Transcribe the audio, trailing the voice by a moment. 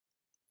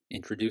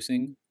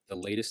Introducing the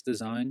latest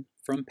design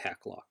from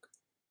PACLOCK,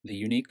 the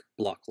unique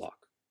block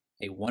lock,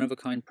 a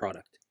one-of-a-kind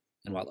product,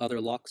 and while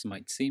other locks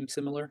might seem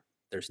similar,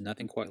 there's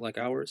nothing quite like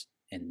ours,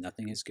 and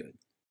nothing is good.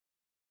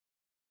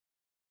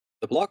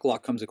 The block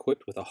lock comes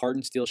equipped with a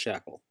hardened steel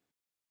shackle.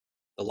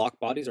 The lock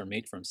bodies are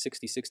made from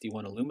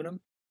 6061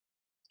 aluminum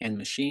and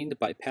machined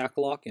by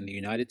PACLOCK in the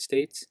United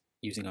States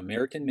using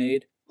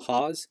American-made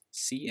Haas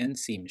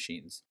CNC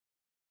machines.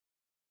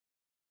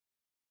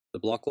 The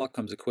block lock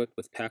comes equipped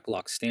with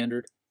PACLOCK's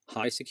standard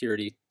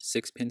high-security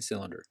 6-pin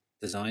cylinder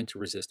designed to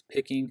resist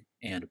picking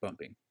and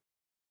bumping.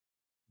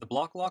 The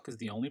block lock is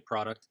the only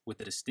product with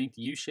a distinct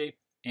U-shape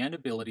and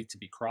ability to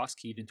be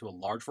cross-keyed into a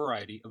large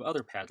variety of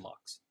other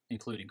padlocks,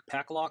 including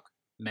PACLOCK,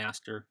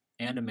 Master,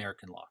 and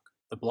American Lock.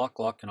 The block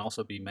lock can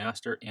also be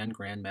Master and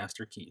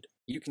Grandmaster keyed.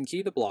 You can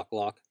key the block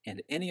lock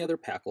and any other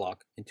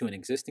PACLOCK into an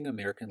existing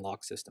American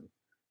lock system.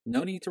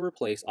 No need to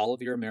replace all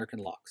of your American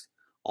locks,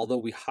 although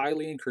we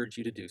highly encourage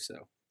you to do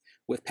so.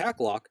 With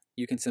PACLOCK,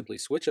 you can simply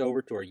switch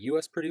over to our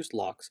US-produced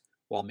locks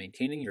while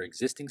maintaining your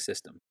existing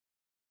system.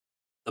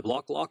 The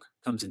block lock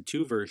comes in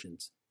two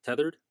versions,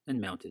 tethered and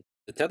mounted.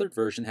 The tethered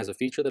version has a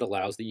feature that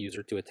allows the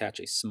user to attach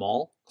a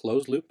small,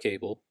 closed-loop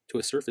cable to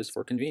a surface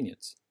for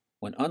convenience.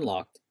 When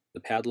unlocked, the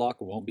padlock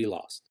won't be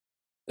lost.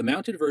 The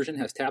mounted version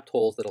has tapped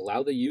holes that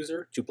allow the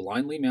user to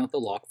blindly mount the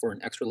lock for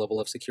an extra level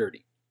of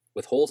security.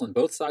 With holes on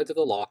both sides of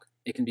the lock,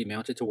 it can be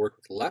mounted to work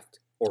with left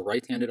or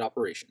right-handed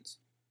operations.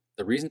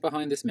 The reason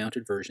behind this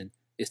mounted version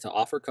is to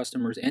offer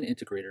customers and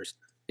integrators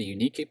the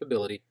unique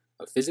capability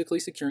of physically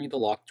securing the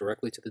lock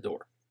directly to the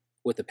door.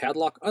 With the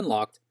padlock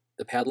unlocked,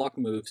 the padlock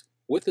moves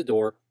with the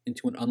door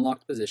into an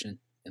unlocked position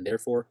and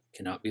therefore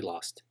cannot be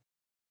lost.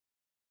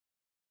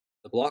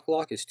 The block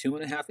lock is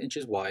 2.5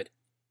 inches wide,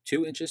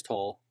 2 inches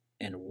tall,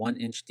 and 1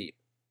 inch deep,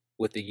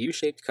 with the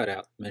U-shaped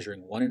cutout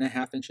measuring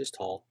 1.5 inches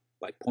tall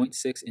by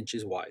 0.6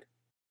 inches wide.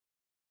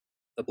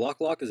 The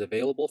block lock is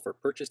available for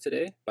purchase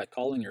today by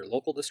calling your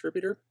local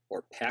distributor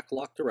or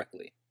PACLOCK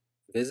directly.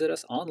 Visit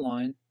us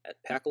online at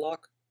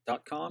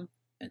paclock.com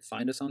and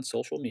find us on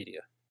social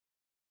media.